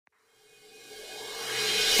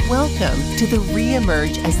Welcome to the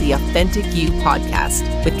Reemerge as the Authentic You podcast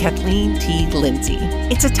with Kathleen T. Lindsay.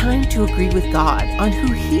 It's a time to agree with God on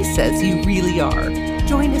who He says you really are.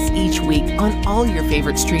 Join us each week on all your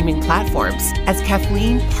favorite streaming platforms as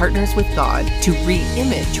Kathleen partners with God to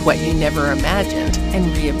re-image what you never imagined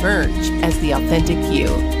and reemerge as the authentic you.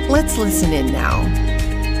 Let's listen in now.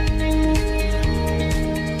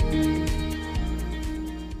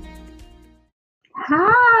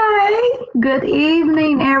 Hi, good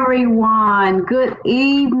evening, everyone. Good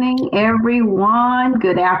evening, everyone.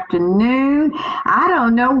 Good afternoon. I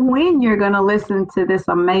don't know when you're going to listen to this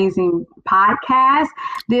amazing podcast.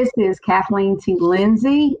 This is Kathleen T.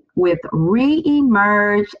 Lindsay with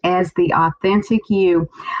Reemerge as the Authentic You.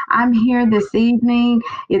 I'm here this evening.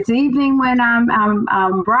 It's evening when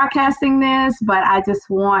I'm broadcasting this, but I just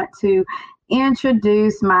want to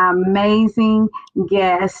introduce my amazing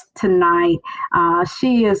guest tonight.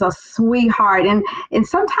 She is a sweetheart. And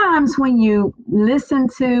sometimes when you listen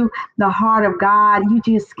to the heart of God, you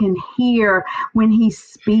just can hear when He's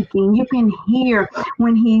speaking. You can hear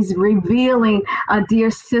when He's revealing a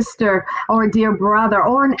dear sister or a dear brother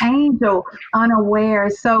or an angel unaware.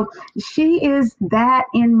 So she is that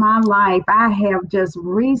in my life. I have just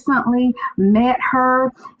recently met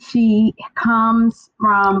her. She comes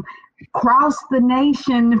from across the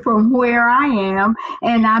nation from where I am,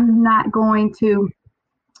 and I'm not going to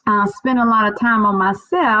spend a lot of time on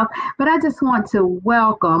myself, but I just want to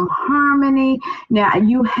welcome Harmony. Now,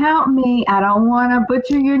 you help me. I don't want to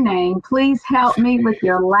butcher your name. Please help me with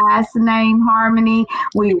your last name, Harmony.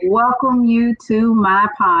 We welcome you to my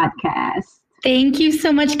podcast. Thank you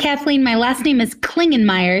so much, Kathleen. My last name is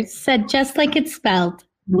Klingenmeyer, said just like it's spelled.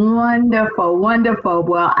 Wonderful, wonderful.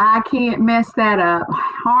 Well, I can't mess that up.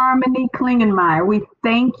 Harmony Klingenmeyer, we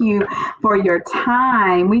thank you for your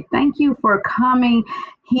time. We thank you for coming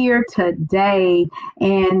here today.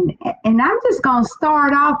 And I'm just going to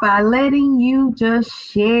start off by letting you just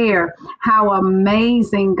share how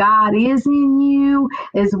amazing God is in you,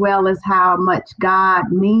 as well as how much God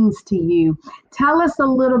means to you. Tell us a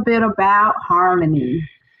little bit about Harmony.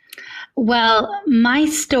 Well, my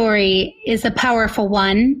story is a powerful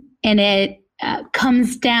one, and it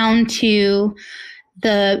comes down to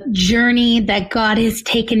the journey that God has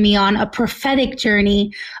taken me on, a prophetic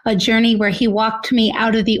journey, a journey where He walked me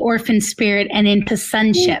out of the orphan spirit and into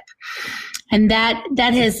sonship. And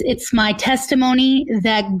it's my testimony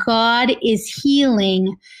that God is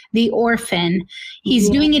healing the orphan. He's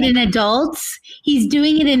doing it in adults. He's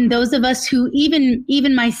doing it in those of us who,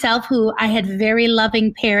 even myself, who I had very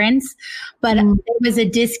loving parents, but there was a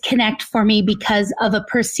disconnect for me because of a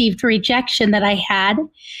perceived rejection that I had.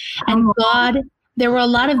 And there were a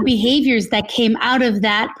lot of behaviors that came out of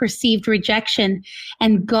that perceived rejection,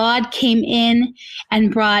 and God came in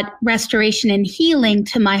and brought restoration and healing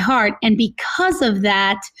to my heart. And because of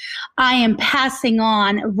that, I am passing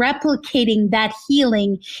on, replicating that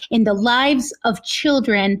healing in the lives of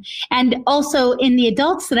children and also in the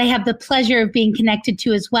adults that I have the pleasure of being connected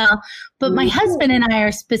to as well. But my husband and I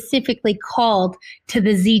are specifically called to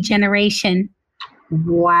the Z generation.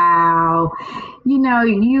 Wow. You know,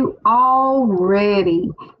 you already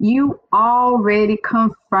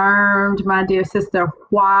confirmed, my dear sister,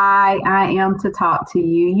 why I am to talk to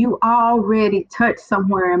you. You already touched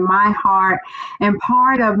somewhere in my heart. And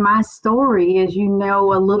part of my story, as you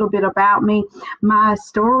know a little bit about me, my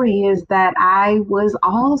story is that I was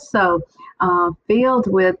also filled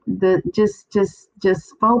with the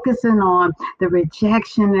just focusing on the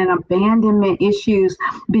rejection and abandonment issues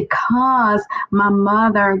because my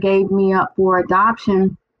mother gave me up for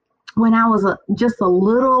adoption when I was just a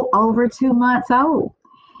little over 2 months old.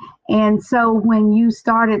 And so when you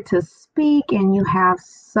started to speak and you have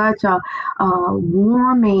such a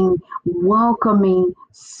warming, welcoming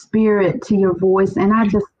spirit to your voice, and I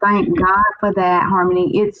just thank God for that,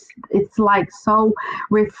 Harmony. It's like so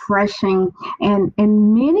refreshing, and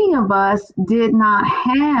many of us did not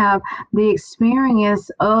have the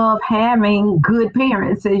experience of having good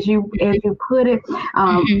parents, as you put it.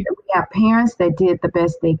 We have parents that did the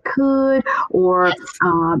best they could, or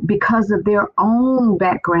because of their own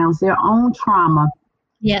backgrounds, their own trauma.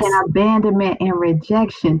 Yes. And abandonment and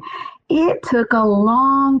rejection. It took a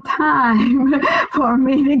long time for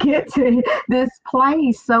me to get to this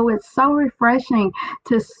place. So it's so refreshing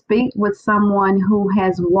to speak with someone who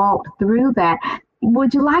has walked through that.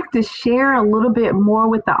 Would you like to share a little bit more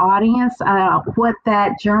with the audience what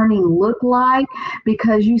that journey looked like?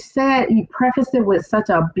 Because you said, you prefaced it with such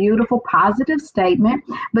a beautiful, positive statement,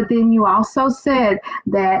 but then you also said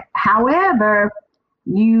that, however,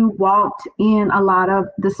 you walked in a lot of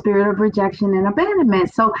the spirit of rejection and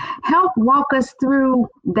abandonment. So help walk us through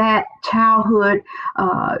that childhood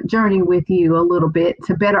journey with you a little bit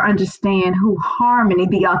to better understand who Harmony,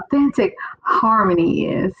 the authentic Harmony,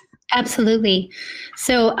 is. Absolutely.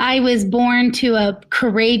 So I was born to a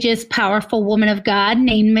courageous, powerful woman of God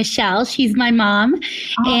named Michelle. She's my mom.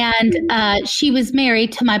 And she was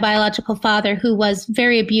married to my biological father, who was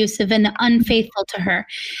very abusive and unfaithful to her.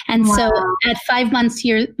 And so at 5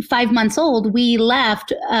 months old, we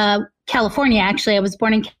left California. Actually, I was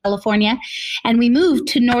born in California, and we moved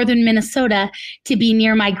to northern Minnesota to be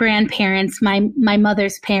near my grandparents, my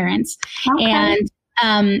mother's parents. Okay.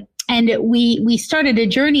 And we started a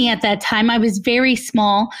journey at that time. I was very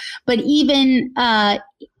small, but even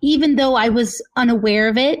though I was unaware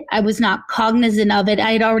of it, I was not cognizant of it.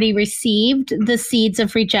 I had already received the seeds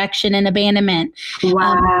of rejection and abandonment.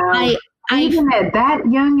 Wow. Even at that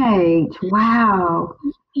young age. Wow.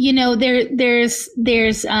 You know, there's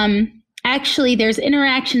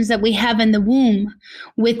interactions that we have in the womb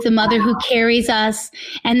with the mother who carries us.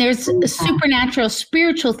 And there's supernatural,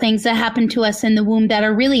 spiritual things that happen to us in the womb that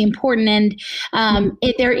are really important. And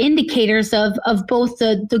they're indicators of both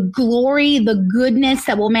the glory, the goodness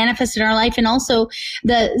that will manifest in our life, and also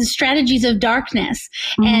the strategies of darkness.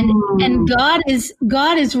 And God is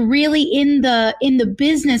really in the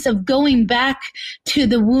business of going back to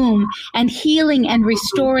the womb and healing and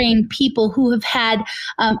restoring people who have had,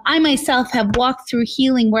 I myself have walked through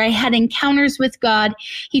healing where I had encounters with God.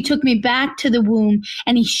 He took me back to the womb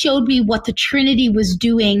and he showed me what the Trinity was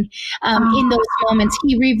doing in those moments.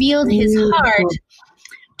 He revealed his heart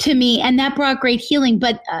to me, and that brought great healing.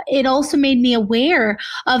 But it also made me aware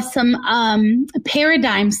of some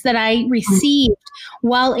paradigms that I received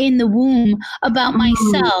while in the womb about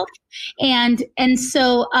myself. And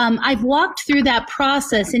so I've walked through that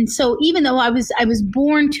process. And so even though I was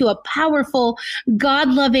born to a powerful,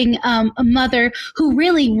 God-loving mother who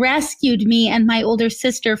really rescued me and my older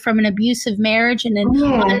sister from an abusive marriage and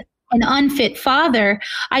an unfit father,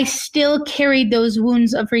 I still carried those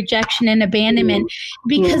wounds of rejection and abandonment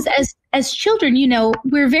because as children, you know,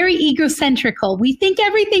 we're very egocentrical. We think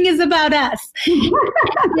everything is about us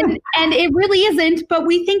and it really isn't, but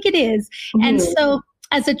we think it is. And so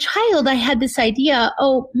as a child, I had this idea,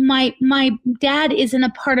 oh, my dad isn't a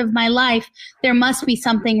part of my life. There must be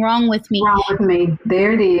something wrong with me. Wrong with me.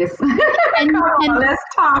 There it is. And let's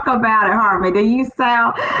talk about it, Harmony. Do you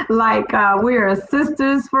sound like we're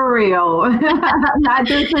sisters for real? Not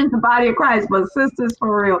just in the body of Christ, but sisters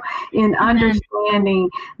for real in understanding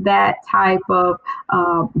that type of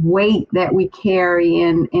weight that we carry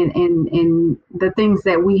and the things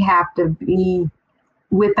that we have to be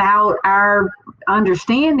without our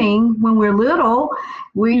understanding when we're little.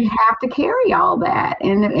 We have to carry all that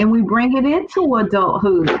and we bring it into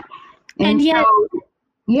adulthood. And yet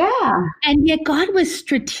God was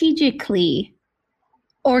strategically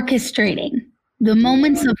orchestrating the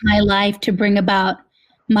moments of my life to bring about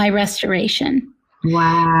my restoration.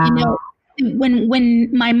 Wow. You know, when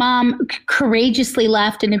my mom courageously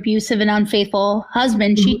left an abusive and unfaithful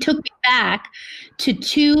husband, she took me back to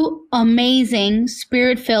two amazing,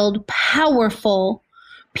 spirit-filled, powerful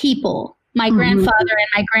people, my grandfather and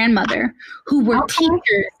my grandmother, who were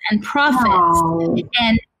teachers and prophets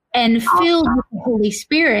and filled with the Holy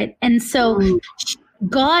Spirit. And so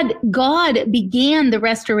God began the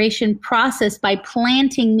restoration process by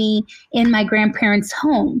planting me in my grandparents'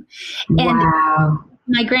 home. And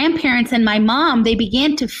my grandparents and my mom, they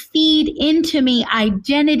began to feed into me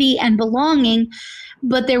identity and belonging,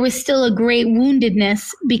 but there was still a great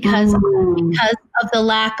woundedness because of the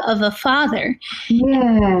lack of a father.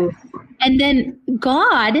 Yes. And then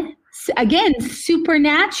God, again,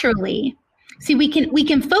 supernaturally, see, we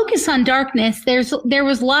can focus on darkness. There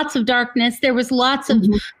was lots of darkness. There was lots of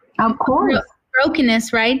course,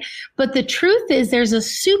 brokenness, right? But the truth is there's a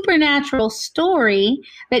supernatural story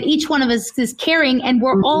that each one of us is carrying, and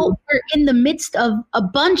we're in the midst of a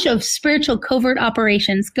bunch of spiritual covert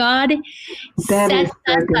operations. God sets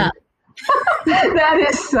us up.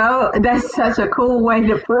 That's such a cool way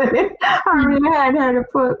to put it. I really hadn't heard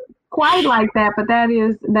it put quite like that, but that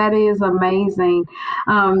is amazing.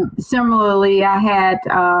 Similarly, I had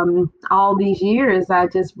all these years, I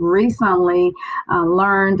just recently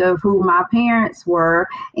learned of who my parents were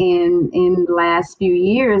in the last few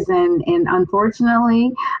years, and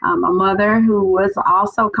unfortunately, a mother who was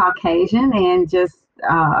also Caucasian and just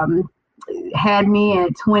had me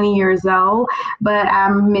at 20 years old, but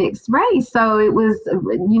I'm mixed race. So it was,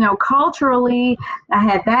 culturally, I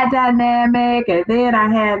had that dynamic, and then I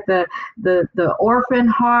had the orphan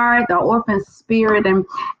heart, the orphan spirit, and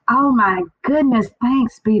oh my goodness,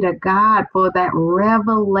 thanks be to God for that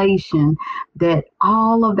revelation that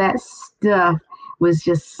all of that stuff was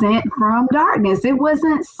just sent from darkness. It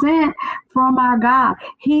wasn't sent from our God.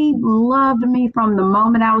 He loved me from the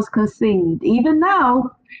moment I was conceived, even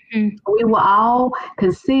though we were all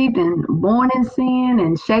conceived and born in sin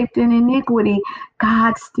and shaped in iniquity.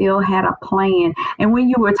 God still had a plan. And when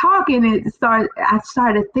you were talking, I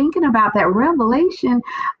started thinking about that revelation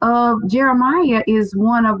of Jeremiah is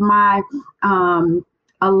one of my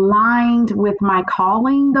aligned with my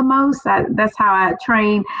calling the most. That's how I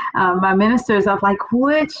train my ministers of like,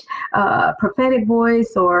 which prophetic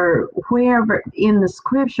voice or wherever in the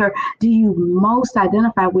scripture do you most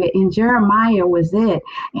identify with? And Jeremiah was it.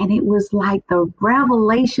 And it was like the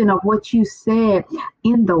revelation of what you said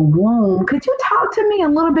in the womb. Could you talk to me a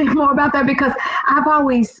little bit more about that? Because I've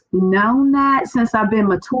always known that since I've been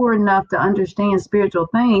mature enough to understand spiritual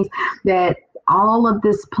things, that all of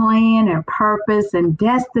this plan and purpose and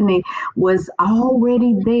destiny was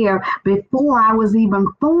already there before I was even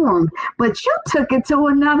formed. But you took it to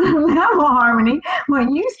another level, Harmony,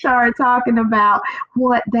 when you started talking about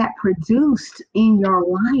what that produced in your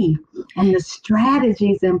life and the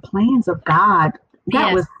strategies and plans of God.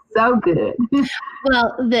 That was so good.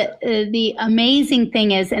 Well, the amazing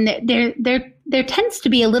thing is, and there tends to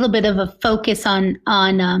be a little bit of a focus on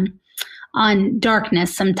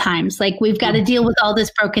darkness sometimes. Like, we've got to deal with all this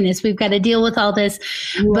brokenness. We've got to deal with all this.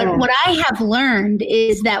 Yeah. But what I have learned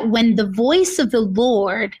is that when the voice of the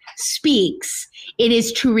Lord speaks, it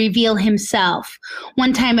is to reveal himself.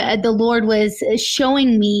 One time the Lord was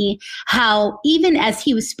showing me how, even as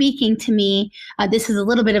he was speaking to me, this is a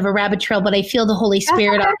little bit of a rabbit trail, but I feel the Holy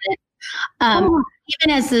Spirit on it.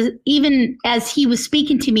 Even as he was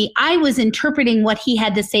speaking to me, I was interpreting what he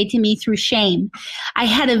had to say to me through shame. I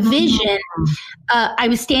had a vision. I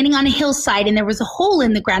was standing on a hillside and there was a hole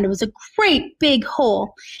in the ground. It was a great big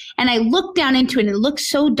hole. And I looked down into it and it looked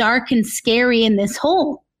so dark and scary in this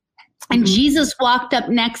hole. And Jesus walked up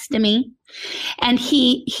next to me, and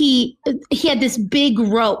he had this big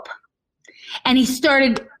rope, and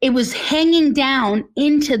it was hanging down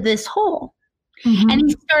into this hole. And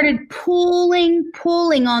he started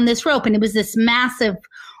pulling on this rope, and it was this massive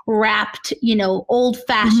wrapped,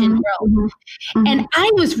 old-fashioned rope. And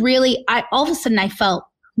all of a sudden I felt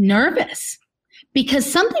nervous,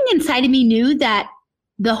 because something inside of me knew that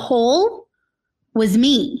the hole was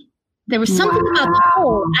me. There was something about the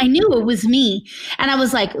hole. I knew it was me. And I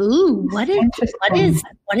was like, ooh, what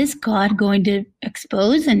is God going to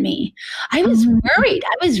expose in me? I was worried.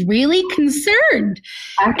 I was really concerned.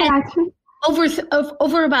 I got you.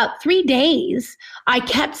 Over about 3 days, I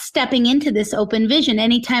kept stepping into this open vision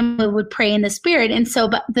anytime I would pray in the Spirit. And so,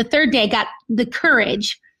 but the third day I got the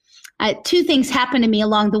courage. 2 things happened to me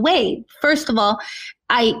along the way. First of all,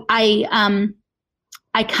 I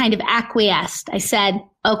kind of acquiesced. I said,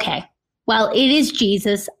 okay, well, it is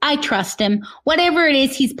Jesus. I trust him. Whatever it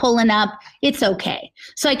is he's pulling up, it's okay.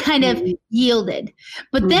 So I kind of yielded.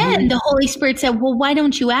 But then the Holy Spirit said, well, why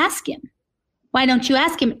don't you ask him? Why don't you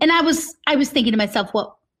ask him? And I was thinking to myself,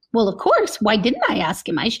 well, of course, why didn't I ask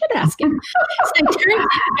him? I should ask him. So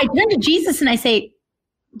I turn to Jesus and I say,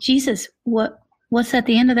 Jesus, what's at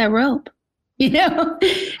the end of that rope?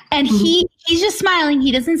 And he's just smiling.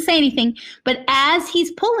 He doesn't say anything. But as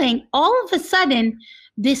he's pulling, all of a sudden,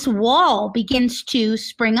 this wall begins to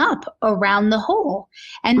spring up around the hole.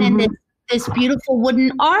 And then this beautiful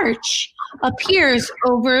wooden arch appears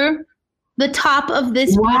over the top of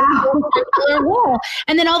this beautiful circular wall.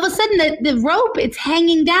 And then all of a sudden the rope, it's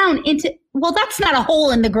hanging down into, well, that's not a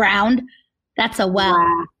hole in the ground. That's a well.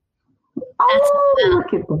 Wow. Oh,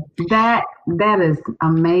 look at that. That is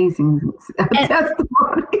amazing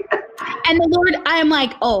testimony. And the Lord, I am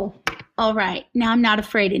like, oh, all right. Now I'm not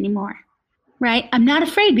afraid anymore. Right? I'm not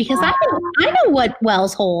afraid, because I know what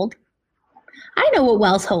wells hold. I know what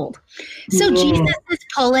wells hold. So Jesus is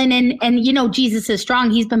pulling, and Jesus is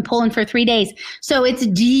strong. He's been pulling for 3 days. So it's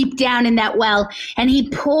deep down in that well, and he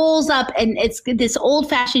pulls up, and it's this old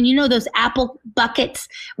fashioned, those apple buckets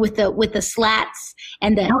with the slats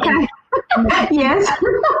and the, yes.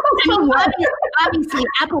 So obviously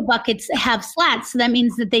apple buckets have slats. So that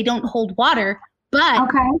means that they don't hold water,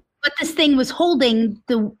 but this thing was holding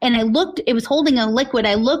it was holding a liquid.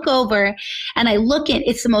 I look over and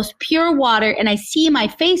it's the most pure water, and I see my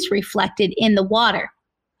face reflected in the water.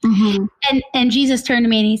 And Jesus turned to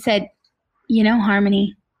me and he said,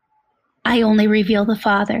 Harmony, I only reveal the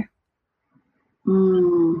Father.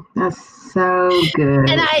 That's so good.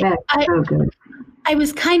 And That's so good. I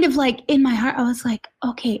was kind of like, in my heart, I was like,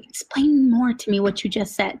 okay, explain more to me what you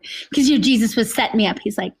just said. Because Jesus was setting me up.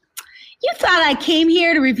 He's like, you thought I came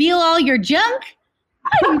here to reveal all your junk?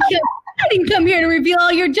 I didn't come here to reveal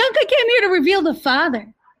all your junk. I came here to reveal the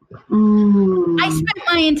Father. I spent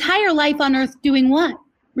my entire life on earth doing what?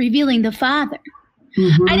 Revealing the Father.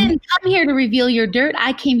 I didn't come here to reveal your dirt.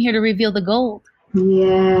 I came here to reveal the gold.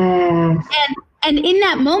 Yes. And in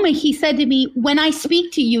that moment, he said to me, when I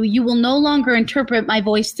speak to you, you will no longer interpret my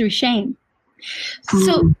voice through shame.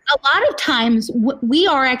 So a lot of times we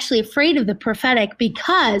are actually afraid of the prophetic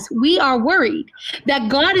because we are worried that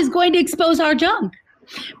God is going to expose our junk.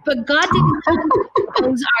 But God didn't come to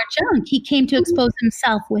expose our junk. He came to expose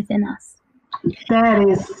himself within us. That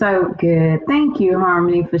is so good. Thank you,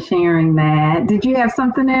 Harmony, for sharing that. Did you have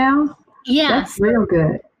something else? Yes. That's real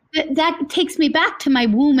good. That takes me back to my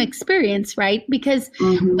womb experience, right? Because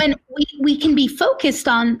when we can be focused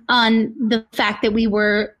on the fact that we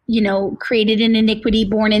were, created in iniquity,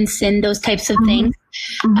 born in sin, those types of things.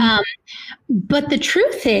 But the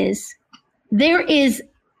truth is, there is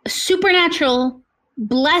supernatural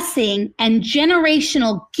blessing and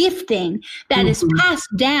generational gifting that is passed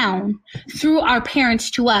down through our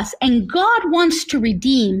parents to us. And God wants to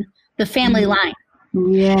redeem the family line.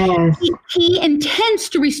 Yes. He intends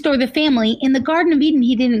to restore the family. In the Garden of Eden,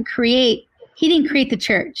 he didn't create the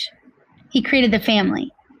church. He created the family.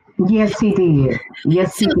 Yes, he did.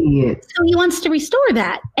 Yes, he did. So he wants to restore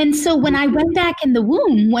that. And so when I went back in the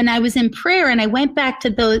womb, when I was in prayer and I went back to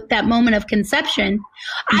that moment of conception,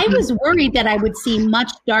 I was worried that I would see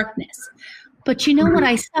much darkness. But you know what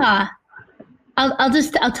I saw?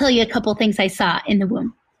 I'll tell you a couple things I saw in the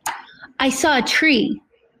womb. I saw a tree.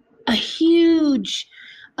 A huge,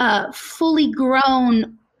 fully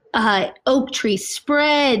grown oak tree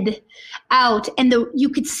spread out, and you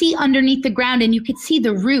could see underneath the ground, and you could see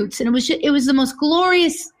the roots, and it was the most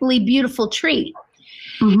gloriously beautiful tree.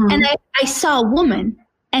 And I saw a woman,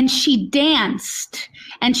 and she danced,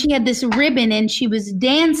 and she had this ribbon, and she was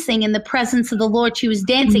dancing in the presence of the Lord. She was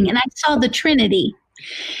dancing, and I saw the Trinity,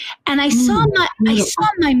 and I saw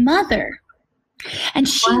my mother. And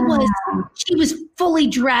she was fully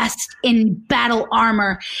dressed in battle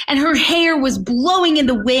armor, and her hair was blowing in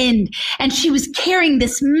the wind, and she was carrying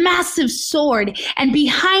this massive sword, and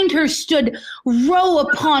behind her stood row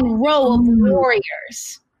upon row of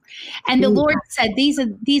warriors. And the Lord said, this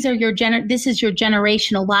is your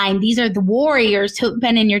generational line. These are the warriors who have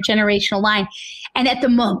been in your generational line. And at the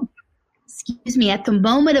moment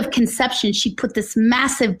of conception, she put this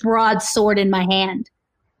massive broad sword in my hand.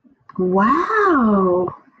 Wow.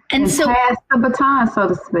 And so pass the baton, so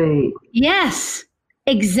to speak. Yes,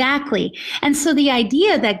 exactly. And so the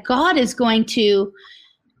idea that God is going to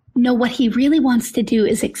know what he really wants to do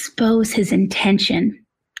is expose his intention.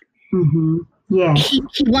 Yeah. He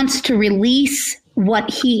wants to release what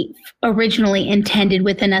he originally intended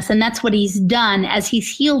within us. And that's what he's done as he's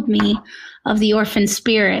healed me of the orphan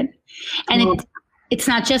spirit. And it's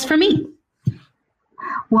not just for me.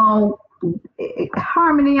 Well,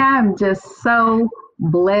 Harmony, I'm just so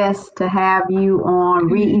blessed to have you on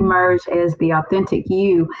Reemerge as the Authentic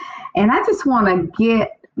You. And I just want to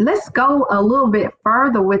let's go a little bit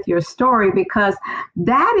further with your story, because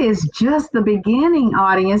that is just the beginning,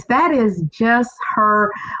 audience. That is just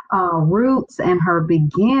her roots and her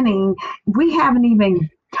beginning. We haven't even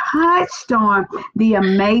touched on the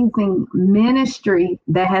amazing ministry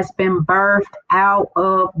that has been birthed out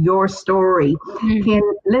of your story.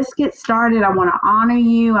 Let's get started. I want to honor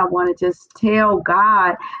you. I want to just tell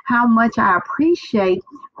God how much I appreciate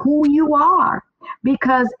who you are,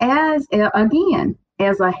 because as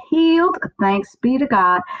a healed, thanks be to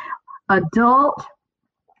God,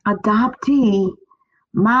 adoptee,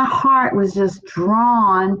 my heart was just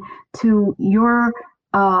drawn to your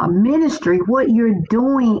ministry, what you're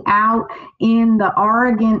doing out in the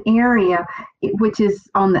Oregon area, which is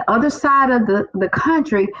on the other side of the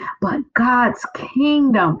country, but God's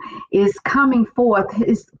kingdom is coming forth.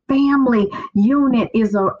 His family unit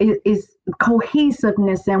is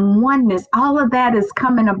cohesiveness and oneness. All of that is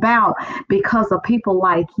coming about because of people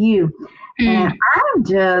like you. And I'm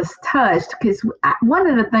just touched, because one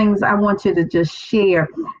of the things I want you to just share,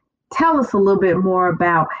 tell us a little bit more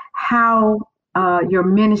about how your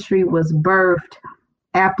ministry was birthed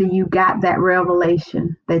after you got that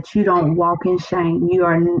revelation that you don't walk in shame.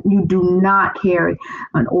 You do not carry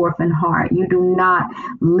an orphan heart. You do not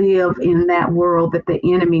live in that world that the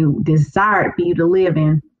enemy desired for you to live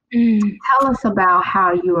in. Tell us about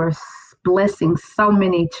how your blessing so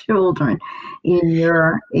many children in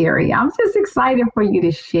your area. I'm just excited for you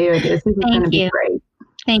to share this. This is going to be great.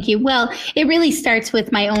 Thank you. Well, it really starts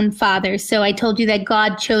with my own father. So I told you that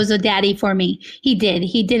God chose a daddy for me. He did.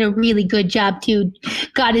 He did a really good job too.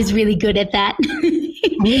 God is really good at that.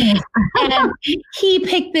 And he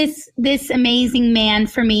picked this amazing man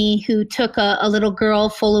for me who took a little girl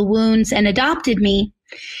full of wounds and adopted me.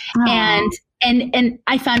 Aww. And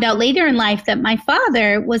I found out later in life that my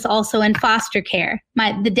father was also in foster care.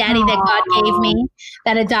 The daddy Aww. That God gave me,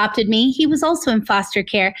 that adopted me, he was also in foster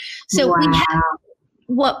care. So we had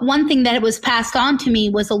one thing that was passed on to me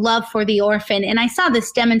was a love for the orphan. And I saw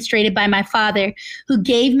this demonstrated by my father, who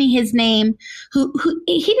gave me his name, who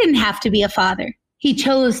he didn't have to be a father. He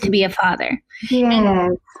chose to be a father. Yes.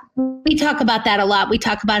 And we talk about that a lot. We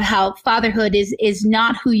talk about how fatherhood is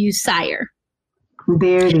not who you sire.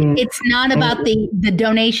 There it is. It's not about the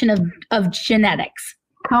donation of genetics.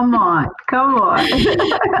 Come on.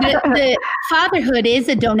 The fatherhood is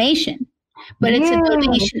a donation, but it's a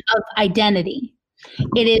donation of identity.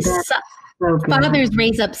 It is fathers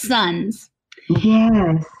raise up sons.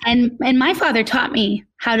 Yes. And my father taught me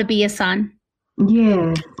how to be a son.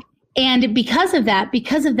 Yes. And because of that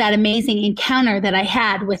amazing encounter that I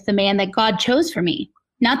had with the man that God chose for me,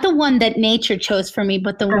 not the one that nature chose for me,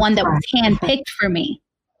 but the one that was handpicked for me.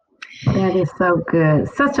 That is so good.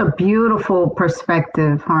 Such a beautiful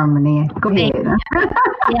perspective, Harmony. Go ahead.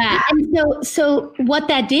 Yeah. And so what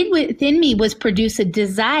that did within me was produce a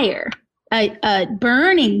desire, a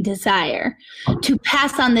burning desire to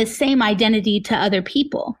pass on this same identity to other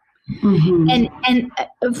people. Mm-hmm. And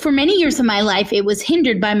for many years of my life, it was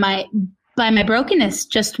hindered by my brokenness,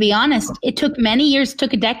 just to be honest. It took many years,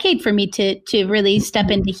 took a decade for me to really step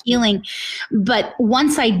into healing. But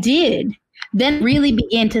once I did, then really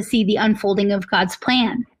began to see the unfolding of God's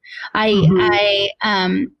plan.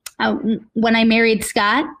 When I married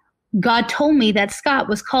Scott, God told me that Scott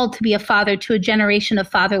was called to be a father to a generation of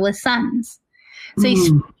fatherless sons. So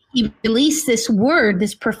he released this word,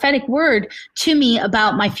 this prophetic word to me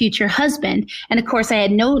about my future husband. And of course, I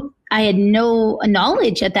had no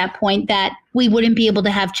knowledge at that point that we wouldn't be able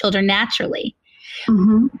to have children naturally.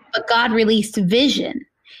 Mm-hmm. But God released vision.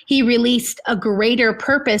 He released a greater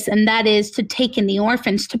purpose, and that is to take in the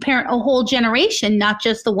orphans, to parent a whole generation, not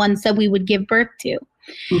just the ones that we would give birth to.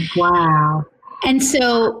 Wow. And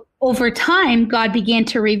so over time, God began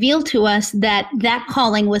to reveal to us that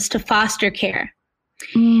calling was to foster care.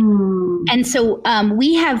 And so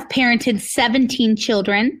we have parented 17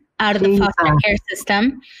 children out of the foster care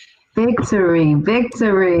system. Victory.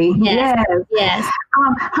 Yes.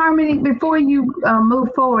 Harmony, before you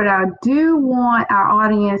move forward, I do want our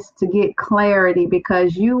audience to get clarity,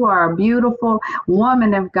 because you are a beautiful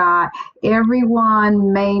woman of God.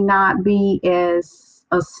 Everyone may not be as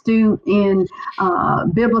astute in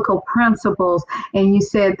biblical principles, and you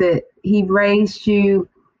said that he raised you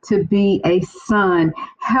to be a son.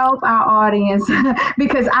 Help our audience,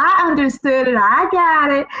 because I understood it, I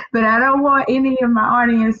got it, but I don't want any of my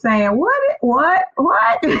audience saying, what?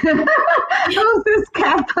 Who's this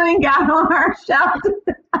Kathleen got on her shoulder?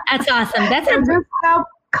 That's awesome. That's so just help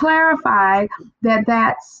clarify that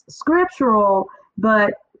that's scriptural,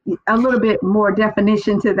 but a little bit more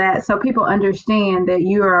definition to that, so people understand that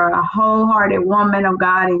you are a wholehearted woman of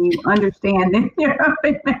God and you understand that you're a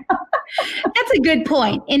female. That's a good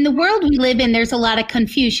point. In the world we live in, there's a lot of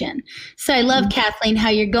confusion. So I love, Kathleen, how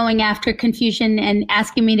you're going after confusion and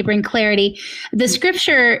asking me to bring clarity. The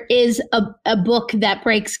scripture is a book that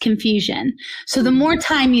breaks confusion. So the more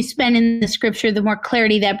time you spend in the scripture, the more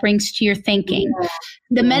clarity that brings to your thinking.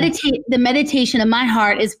 The meditation of my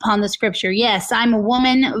heart is upon the scripture. Yes, I'm a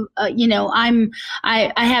woman. I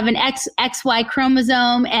have an XY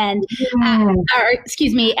chromosome, and XX.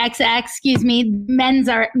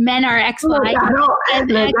 Men are XY. I'm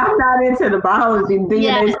not into the biology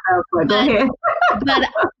DNA stuff, but go ahead.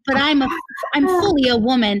 but I'm fully a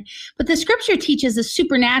woman. But the scripture teaches a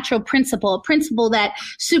supernatural principle, a principle that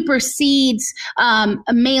supersedes a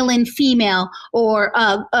male and female, or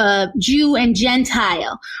a Jew and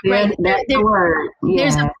Gentile. Yeah, right? That's the word.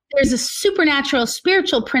 Yeah. There's a supernatural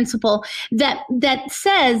spiritual principle that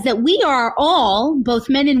says that we are all, both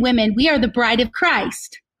men and women, we are the bride of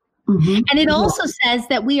Christ. Mm-hmm. And it also says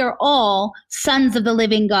that we are all sons of the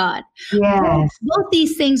living God. Yes. Both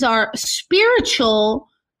these things are spiritual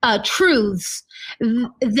truths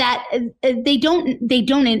that they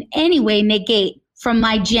don't in any way negate from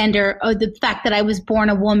my gender or the fact that I was born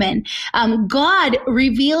a woman. God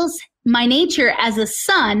reveals my nature as a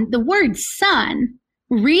son. The word son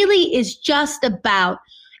really is just about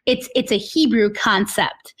It's a Hebrew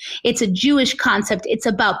concept. It's a Jewish concept. It's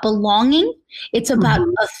about belonging. It's about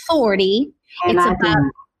authority. And it's identity.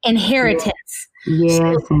 about inheritance.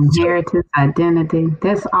 Yes, inheritance, identity.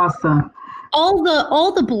 That's awesome.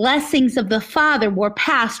 All the blessings of the Father were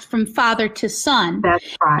passed from father to son.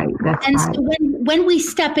 That's right. So when we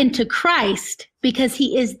step into Christ, because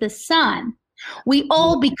he is the Son, we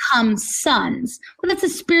all become sons. Well, that's a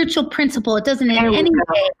spiritual principle. It doesn't in any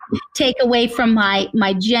way take away from my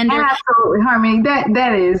gender. Absolutely, Harmony.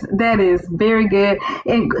 That is very good.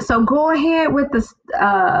 And so go ahead with this,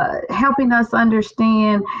 helping us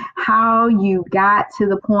understand how you got to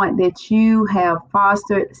the point that you have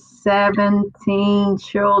fostered 17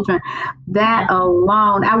 children. That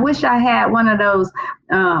alone, I wish I had one of those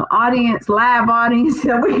live audience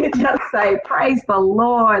that we could just say, praise the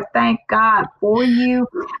Lord, thank God for you,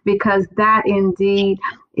 because that indeed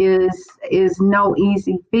is no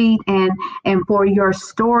easy feat, and for your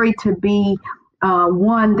story to be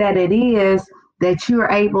one that it is, that you're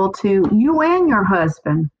able to, you and your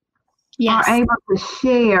husband are able to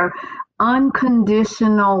share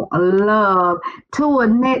unconditional love to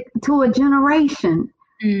a generation.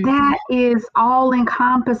 That is all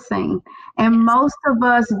encompassing. And most of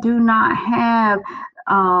us do not have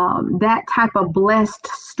that type of blessed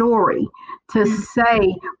story to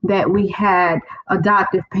say that we had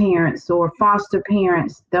adoptive parents or foster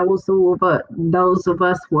parents. Those of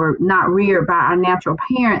us were not reared by our natural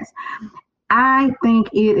parents. I think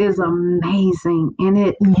it is amazing,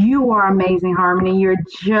 and you are amazing, Harmony. You're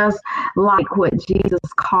just like what Jesus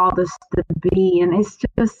called us to be, and it's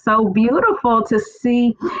just so beautiful to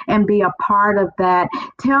see and be a part of that.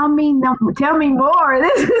 Tell me more.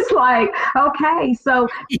 This is like, okay, so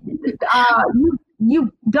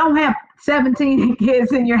you don't have 17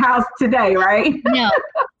 kids in your house today, right? No.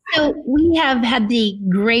 So we have had the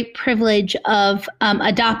great privilege of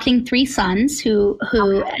adopting 3 sons who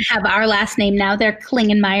have our last name now. They're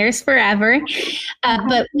Klingenmeyers forever.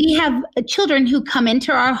 But we have children who come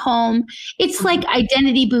into our home. It's like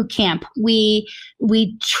identity boot camp. We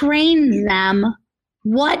train them.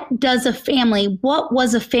 What was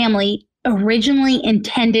a family originally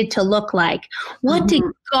intended to look like? What did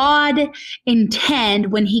God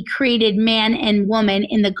intend when he created man and woman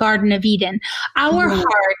in the Garden of Eden? Our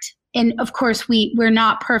heart, and of course we're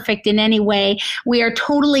not perfect in any way. We are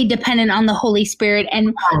totally dependent on the Holy Spirit,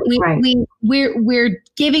 and we're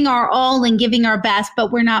giving our all and giving our best,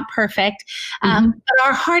 but we're not perfect. But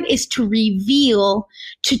our heart is to reveal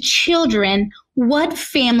to children what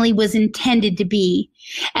family was intended to be,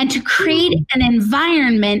 and to create an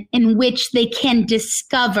environment in which they can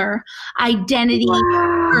discover identity,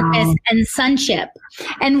 purpose, and sonship.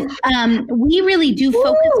 And we really do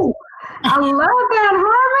focus. I love that,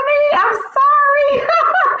 Harmony. I'm sorry.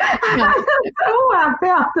 I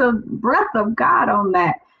felt the breath of God on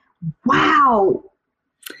that. Wow.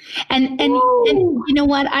 And you know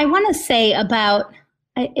what I want to say about,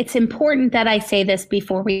 it's important that I say this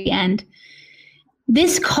before we end.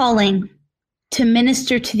 This calling to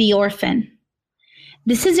minister to the orphan,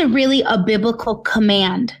 this is really a biblical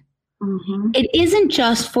command. It isn't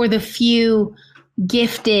just for the few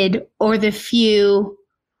gifted or the few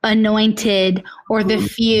anointed or the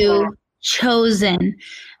few chosen.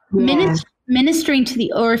 Ministering to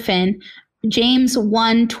the orphan, James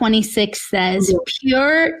 1:26 says,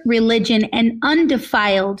 pure religion and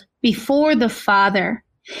undefiled before the Father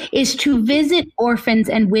is to visit orphans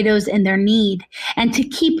and widows in their need, and to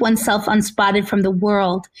keep oneself unspotted from the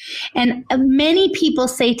world. And many people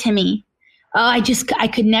say to me, oh, I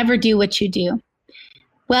could never do what you do.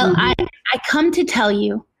 Well, I come to tell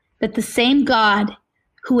you that the same God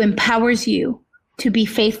who empowers you to be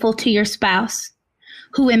faithful to your spouse,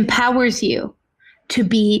 who empowers you to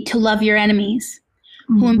love your enemies,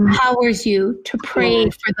 who empowers you to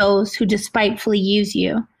pray for those who despitefully use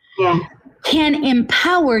you, can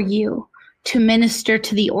empower you to minister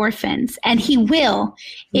to the orphans. And he will,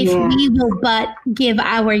 if we will but give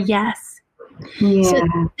our yes. So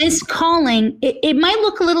this calling, it might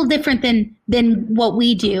look a little different than what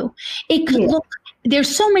we do. It could look,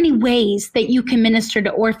 there's so many ways that you can minister to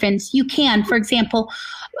orphans. You can, for example,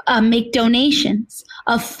 make donations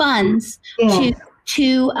of funds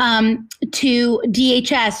to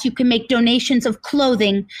DHS. You can make donations of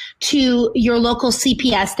clothing to your local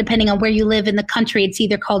CPS, depending on where you live in the country. It's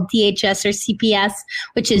either called DHS or CPS,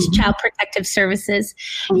 which is Child Protective Services.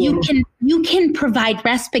 You can provide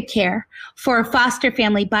respite care for a foster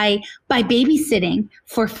family by babysitting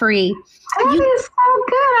for free. That is so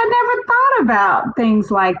good. I never thought about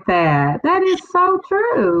things like that. That is so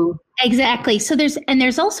true. Exactly. So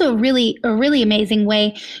there's also a really amazing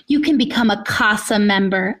way you can become a CASA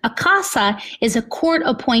member. A CASA is a court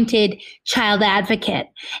appointed child advocate,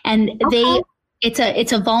 and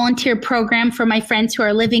it's a volunteer program for my friends who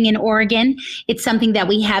are living in Oregon. It's something that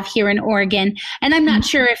we have here in Oregon, and I'm not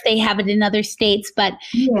sure if they have it in other states, but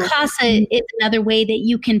CASA is another way that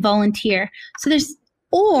you can volunteer. So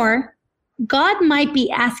or God might be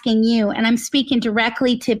asking you, and I'm speaking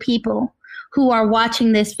directly to people who are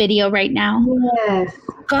watching this video right now. Yes.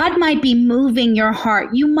 God might be moving your heart.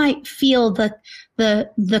 You might feel the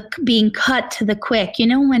being cut to the quick. You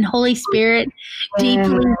know, when Holy Spirit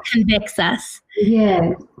deeply convicts us.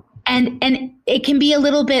 Yes. And it can be a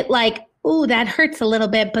little bit like, oh, that hurts a little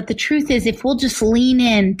bit. But the truth is, if we'll just lean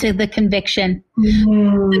into the conviction,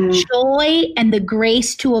 the joy and the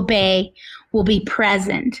grace to obey will be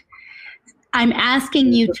present. I'm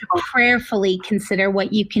asking you to prayerfully consider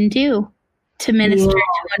what you can do to minister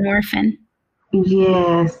to an orphan.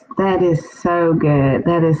 Yes, that is so good.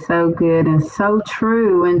 That is so good and so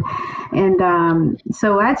true. And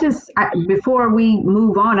so before we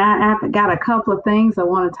move on, I've got a couple of things I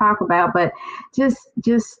want to talk about, but just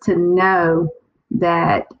to know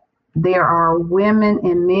that there are women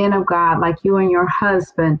and men of God like you and your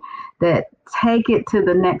husband that take it to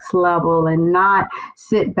the next level and not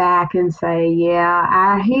sit back and say, yeah,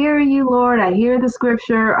 I hear you, Lord. I hear the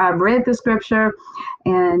scripture. I've read the scripture.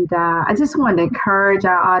 And I just want to encourage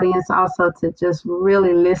our audience also to just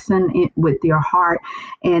really listen with your heart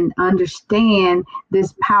and understand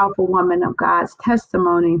this powerful woman of God's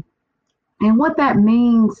testimony and what that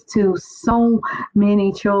means to so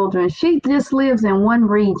many children. She just lives in one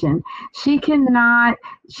region. She cannot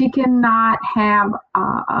have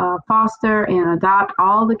foster and adopt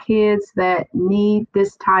all the kids that need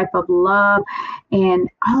this type of love. And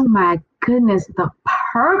oh my goodness, the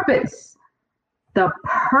purpose,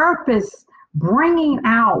 bringing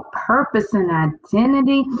out purpose and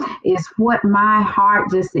identity is what my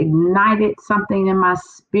heart just ignited something in my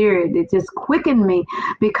spirit. It just quickened me,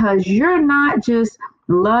 because you're not just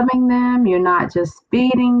loving them, you're not just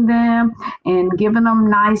feeding them and giving them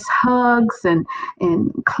nice hugs and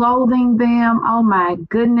clothing them. Oh my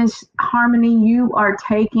goodness, Harmony, you are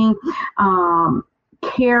taking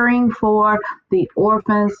caring for the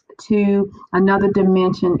orphans to another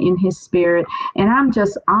dimension in his spirit. And I'm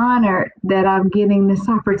just honored that I'm getting this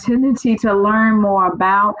opportunity to learn more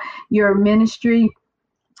about your ministry.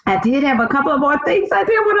 I did have a couple of more things I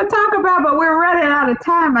did want to talk about, but we're running out of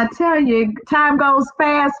time. I tell you, time goes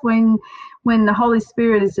fast when the Holy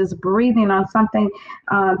Spirit is just breathing on something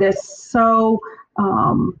that's so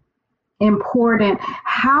important.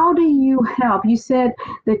 How do you help? You said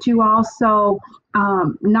that you also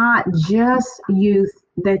not just youth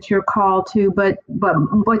that you're called to, but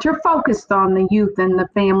you're focused on the youth and the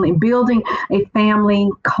family, building a family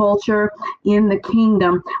culture in the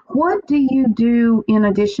kingdom. What do you do in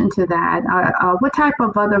addition to that? What type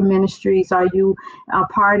of other ministries are you a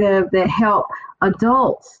part of that help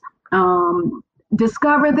adults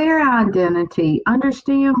discover their identity,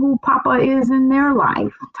 understand who Papa is in their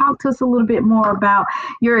life? Talk to us a little bit more about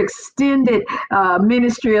your extended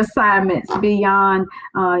ministry assignments beyond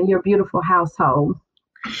your beautiful household.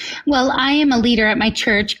 Well, I am a leader at my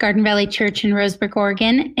church, Garden Valley Church in Roseburg,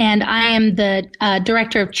 Oregon, and I am the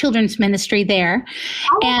director of children's ministry there.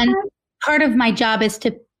 Okay. And part of my job is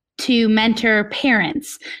to mentor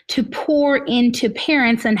parents, to pour into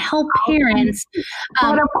parents and help parents.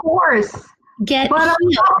 But of course. Get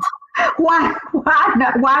healed. Why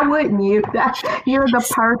not? Why wouldn't you? You're the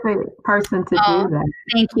perfect person to do that.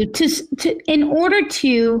 Thank you. In order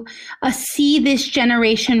to see this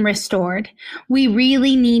generation restored, we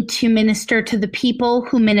really need to minister to the people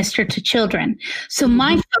who minister to children. So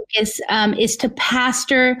my focus is to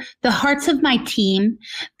pastor the hearts of my team,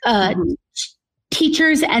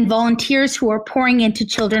 teachers and volunteers who are pouring into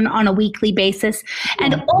children on a weekly basis,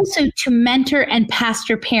 and also to mentor and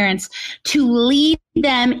pastor parents, to lead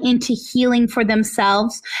them into healing for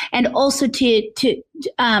themselves, and also to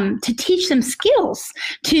teach them skills,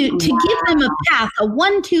 to give them a path, a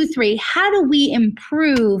 1, 2, 3. How do we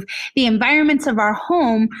improve the environments of our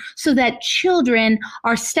home so that children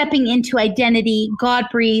are stepping into identity,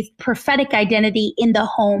 God-breathed, prophetic identity in the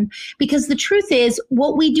home? Because the truth is,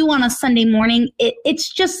 what we do on a Sunday morning, it's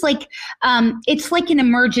just like, it's like an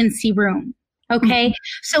emergency room. Okay.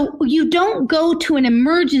 So you don't go to an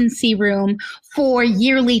emergency room for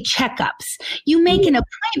yearly checkups. You make an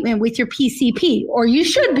appointment with your PCP, or you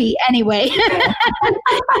should be anyway.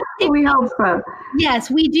 We hope so. Yes,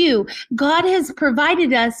 we do. God has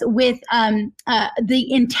provided us with the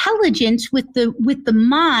intelligence, with the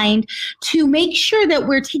mind, to make sure that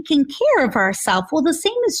we're taking care of ourselves. Well, the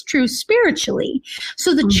same is true spiritually.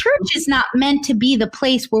 So the church is not meant to be the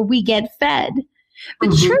place where we get fed.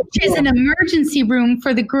 The church is an emergency room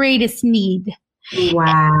for the greatest need.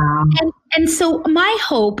 Wow. And so my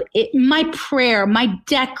hope, my prayer, my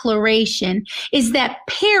declaration is that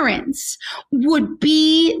parents would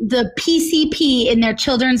be the PCP in their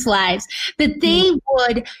children's lives, that they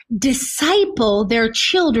would disciple their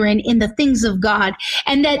children in the things of God,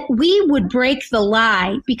 and that we would break the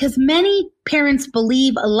lie, because many parents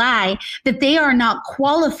believe a lie that they are not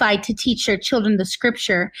qualified to teach their children the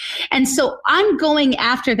scripture. And so I'm going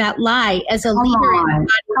after that lie as a leader in the body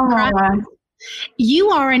of Christ.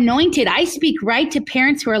 You are anointed. I speak right to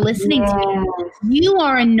parents who are listening to me. You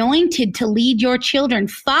are anointed to lead your children.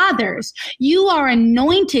 Fathers, you are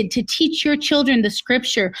anointed to teach your children the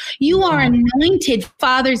scripture. You are anointed,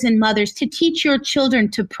 fathers and mothers, to teach your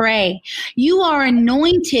children to pray. You are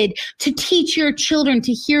anointed to teach your children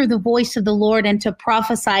to hear the voice of the Lord and to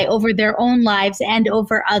prophesy over their own lives and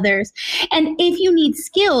over others. And if you need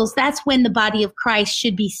skills, that's when the body of Christ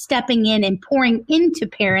should be stepping in and pouring into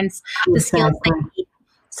parents the skills.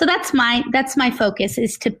 So that's my focus,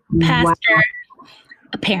 is to pastor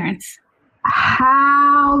parents.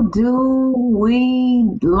 How do we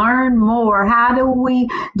learn more?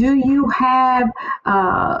 Do you have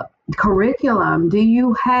curriculum? Do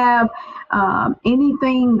you have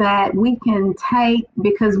anything that we can take,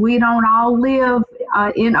 because we don't all live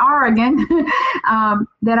in Oregon,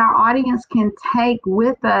 that our audience can take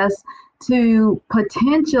with us to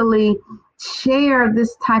potentially share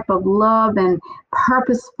this type of love and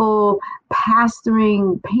purposeful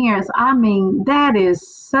pastoring parents? I mean, that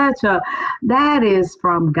is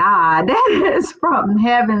from God. That is from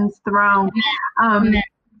heaven's throne.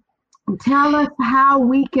 Tell us how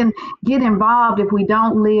we can get involved if we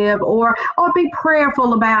don't live, or be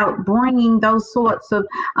prayerful about bringing those sorts of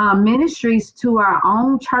ministries to our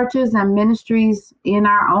own churches and ministries in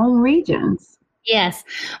our own regions. Yes.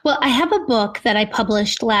 Well, I have a book that I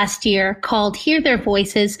published last year called Hear Their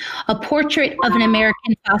Voices, A Portrait of an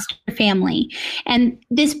American Foster Family. And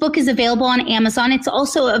this book is available on Amazon. It's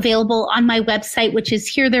also available on my website, which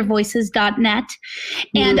is heartheirvoices.net.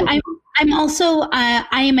 And I'm also, I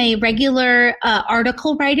am a regular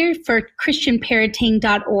article writer for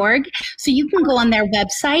christianparenting.org. So you can go on their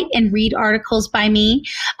website and read articles by me.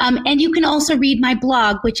 And you can also read my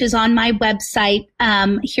blog, which is on my website,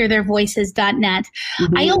 heartheirvoices.net.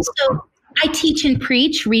 I teach and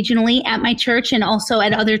preach regionally at my church and also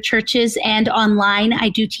at other churches, and online I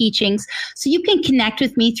do teachings. So you can connect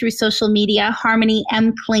with me through social media, Harmony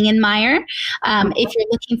M. Klingenmeyer. If you're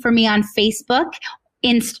looking for me on Facebook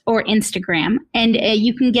or Instagram. And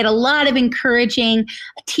you can get a lot of encouraging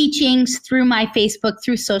teachings through my Facebook,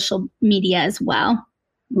 through social media as well.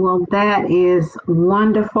 Well, that is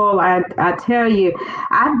wonderful. I tell you,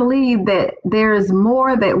 I believe that there's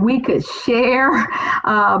more that we could share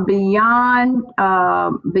beyond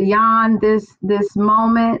this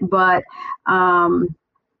moment, but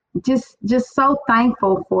just so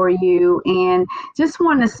thankful for you, and just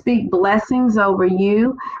want to speak blessings over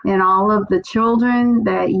you and all of the children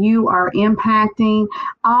that you are impacting,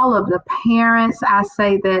 all of the parents. I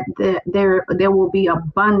say that there will be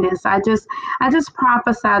abundance. I just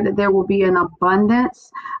prophesy that there will be an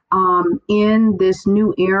abundance in this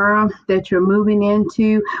new era that you're moving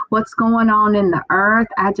into, what's going on in the earth.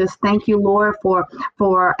 I just thank you, Lord,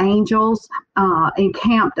 for angels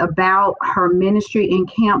encamped about her ministry,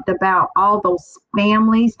 encamped about all those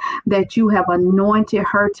families that you have anointed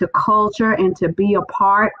her to culture and to be a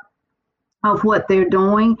part of what they're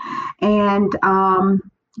doing. And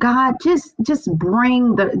God, just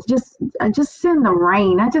bring just send the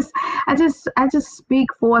rain. I just speak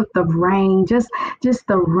forth the rain, just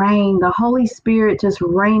the rain, the Holy Spirit just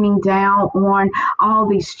raining down on all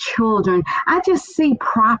these children. I just see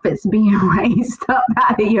prophets being raised up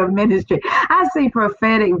out of your ministry. I see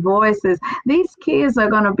prophetic voices. These kids are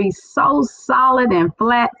going to be so solid and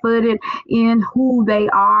flat-footed in who they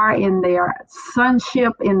are, in their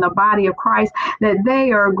sonship in the body of Christ, that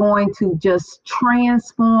they are going to just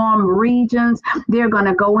transform transform regions. They're going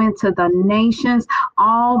to go into the nations,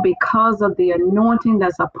 all because of the anointing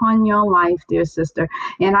that's upon your life, dear sister.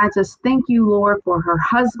 And I just thank you, Lord, for her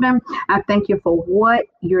husband. I thank you for what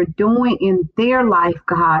you're doing in their life,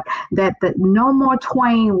 God, that no more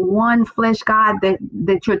twain, one flesh, God,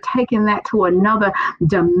 that you're taking that to another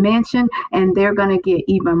dimension, and they're going to get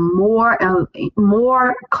even more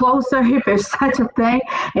closer, if there's such a thing.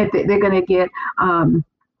 If they're going to get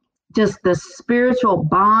just the spiritual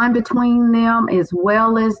bond between them, as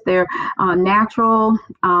well as their natural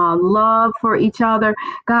love for each other.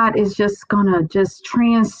 God is just going to just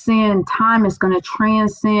transcend time. Is going to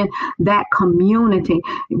transcend that community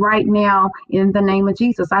right now in the name of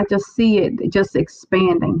Jesus. I just see it just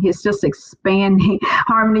expanding. It's just expanding.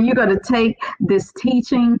 Harmony, you're going to take this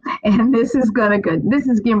teaching, and this is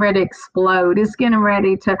getting ready to explode. It's getting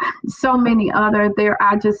ready to so many other there.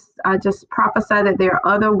 I just prophesy that there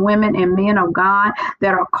are other women and men of God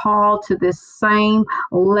that are called to this same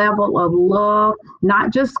level of love,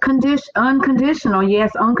 not just unconditional.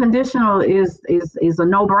 Yes, unconditional is a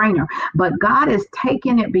no-brainer, but God is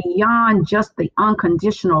taking it beyond just the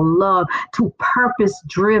unconditional love to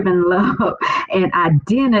purpose-driven love and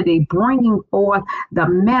identity, bringing forth the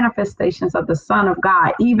manifestations of the Son of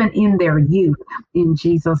God, even in their youth. In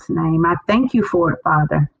Jesus' name, I thank you for it,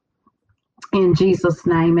 Father. In Jesus'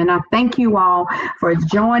 name. And I thank you all for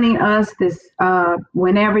joining us this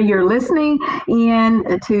whenever you're listening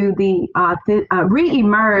in to the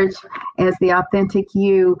Reemerge as the Authentic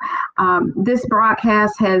You. This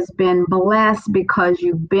broadcast has been blessed because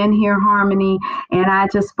you've been here, Harmony, and I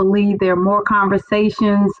just believe there are more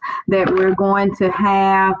conversations that we're going to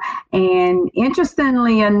have. And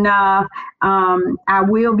interestingly enough, I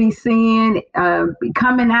will be seeing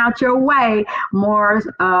coming out your way more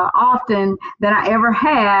often than I ever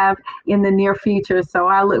have in the near future. So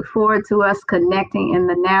I look forward to us connecting in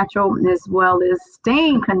the natural as well as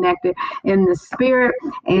staying connected in the spirit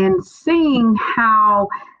and seeing how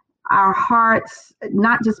our hearts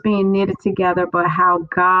not just being knitted together, but how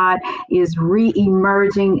God is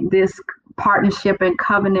re-emerging this partnership and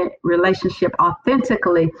covenant relationship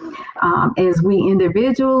authentically as we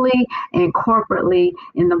individually and corporately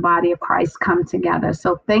in the body of Christ come together.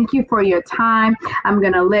 So thank you for your time. I'm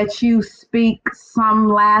going to let you speak some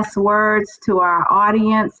last words to our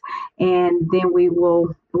audience, and then we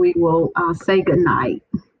will say goodnight.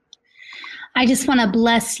 I just want to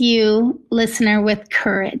bless you, listener, with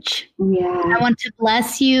courage. Yeah. I want to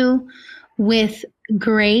bless you with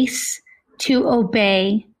grace to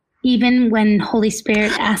obey, even when Holy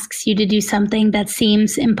Spirit asks you to do something that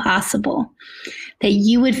seems impossible, that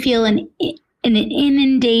you would feel an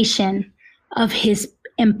inundation of his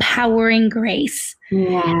empowering grace,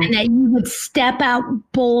 and that you would step out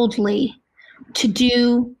boldly to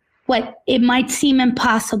do what it might seem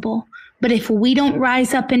impossible. But if we don't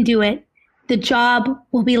rise up and do it, the job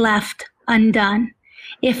will be left undone.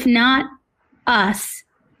 If not us,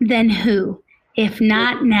 then who? If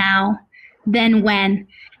not now, then when?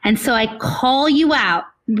 And so I call you out,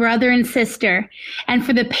 brother and sister. And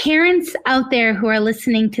for the parents out there who are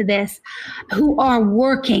listening to this, who are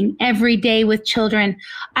working every day with children,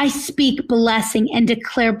 I speak blessing and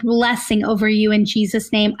declare blessing over you in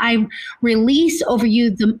Jesus' name. I release over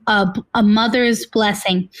you a mother's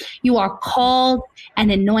blessing. You are called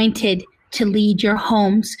and anointed to lead your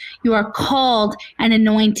homes. You are called and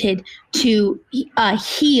anointed to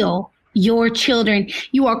heal your children.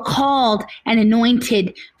 You are called and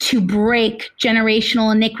anointed to break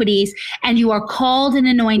generational iniquities, and you are called and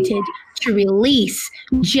anointed to release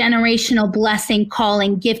generational blessing,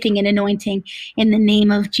 calling, gifting, and anointing in the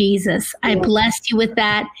name of Jesus. I bless you with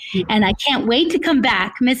that, and I can't wait to come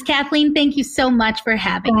back. Miss Kathleen, thank you so much for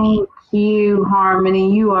having me. Thank you,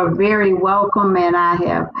 Harmony. You are very welcome, and I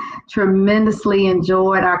have tremendously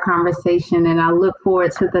enjoyed our conversation, and I look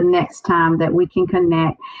forward to the next time that we can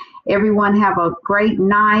connect. Everyone have a great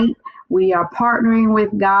night. We are partnering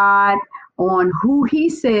with God on who he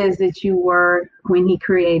says that you were when he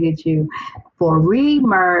created you for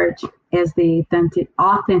Reemerge as the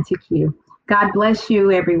authentic you. God bless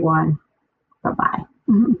you, everyone. Bye-bye.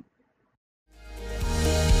 Mm-hmm.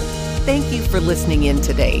 Thank you for listening in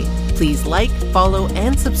today. Please like, follow,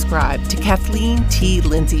 and subscribe to Kathleen T.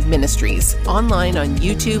 Lindsay Ministries online on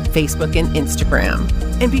YouTube, Facebook, and Instagram.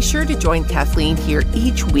 And be sure to join Kathleen here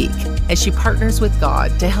each week as she partners with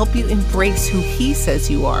God to help you embrace who he says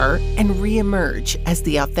you are and reemerge as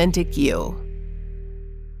the authentic you.